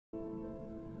Do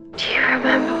you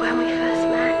remember when we first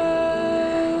met?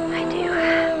 I do.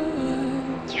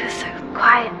 You were so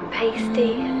quiet and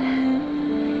pasty,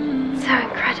 and so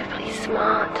incredibly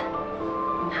smart,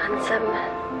 handsome.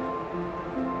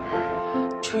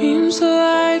 Dreams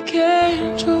are like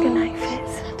angels. Good night,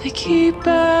 Fitz. They keep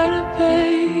at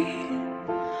bay.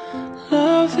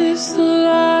 Love is the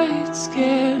light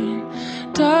scaring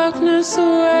darkness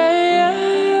away.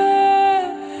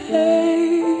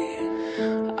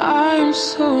 I'm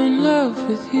so in love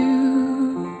with you.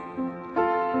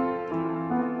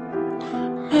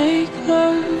 Make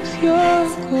love your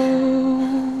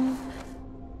goal.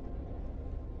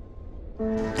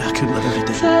 I couldn't live every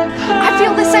day. I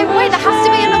feel the same way. There has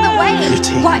to be another way. You're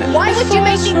taking Why would you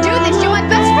make me do this? You're my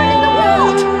best friend in the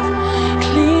world.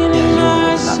 Yeah, I know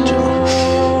more than that, Jemma.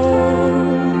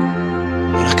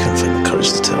 But I couldn't find the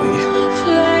courage to tell you.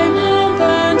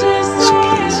 So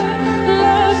please,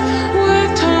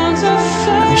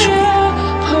 let me show you.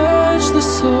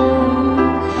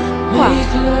 Well,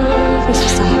 we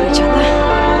just don't know each other.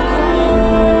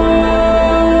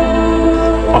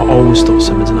 I always thought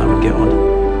Simmons and I would get on.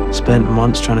 Spent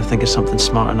months trying to think of something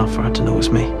smart enough for her to notice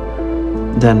me.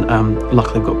 Then,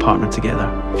 luckily we got partnered together.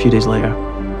 A few days later,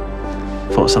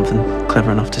 thought of something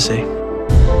clever enough to say.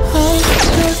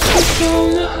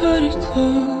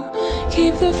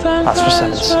 That's for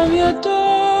Simmons.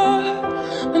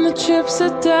 When the chips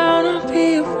are down, I'll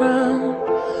be around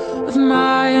with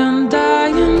my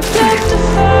undying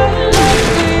death-defying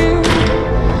appeal.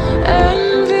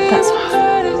 That's We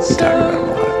talk about him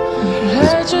a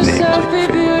lot. His name's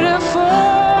like beautiful.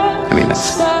 I mean,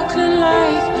 that's a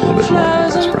little bit more than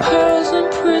best friend.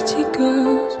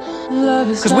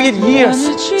 Because we had years,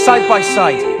 side by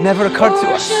side, never occurred to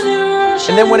us.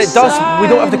 And then when it does, we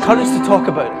don't have the courage to talk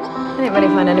about it. I didn't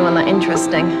really find anyone that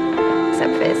interesting,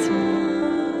 except Fitz.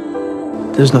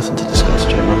 There's nothing to discuss,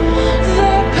 Jemma.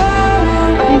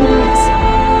 Maybe there is.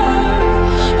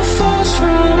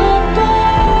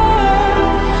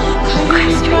 Quite a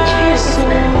strange feeling,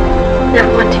 isn't it? Not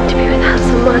wanting to be without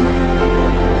someone.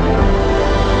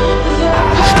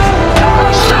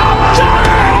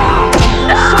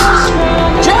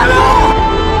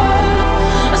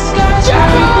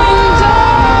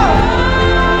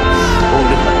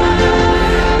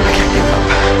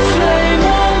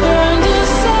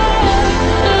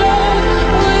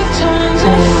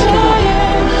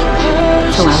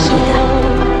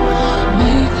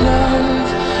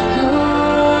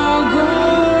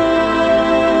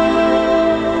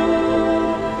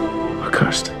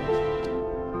 Cursed.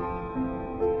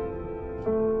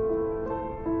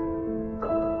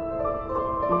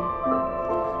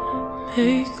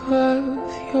 Make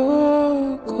love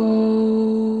your goal.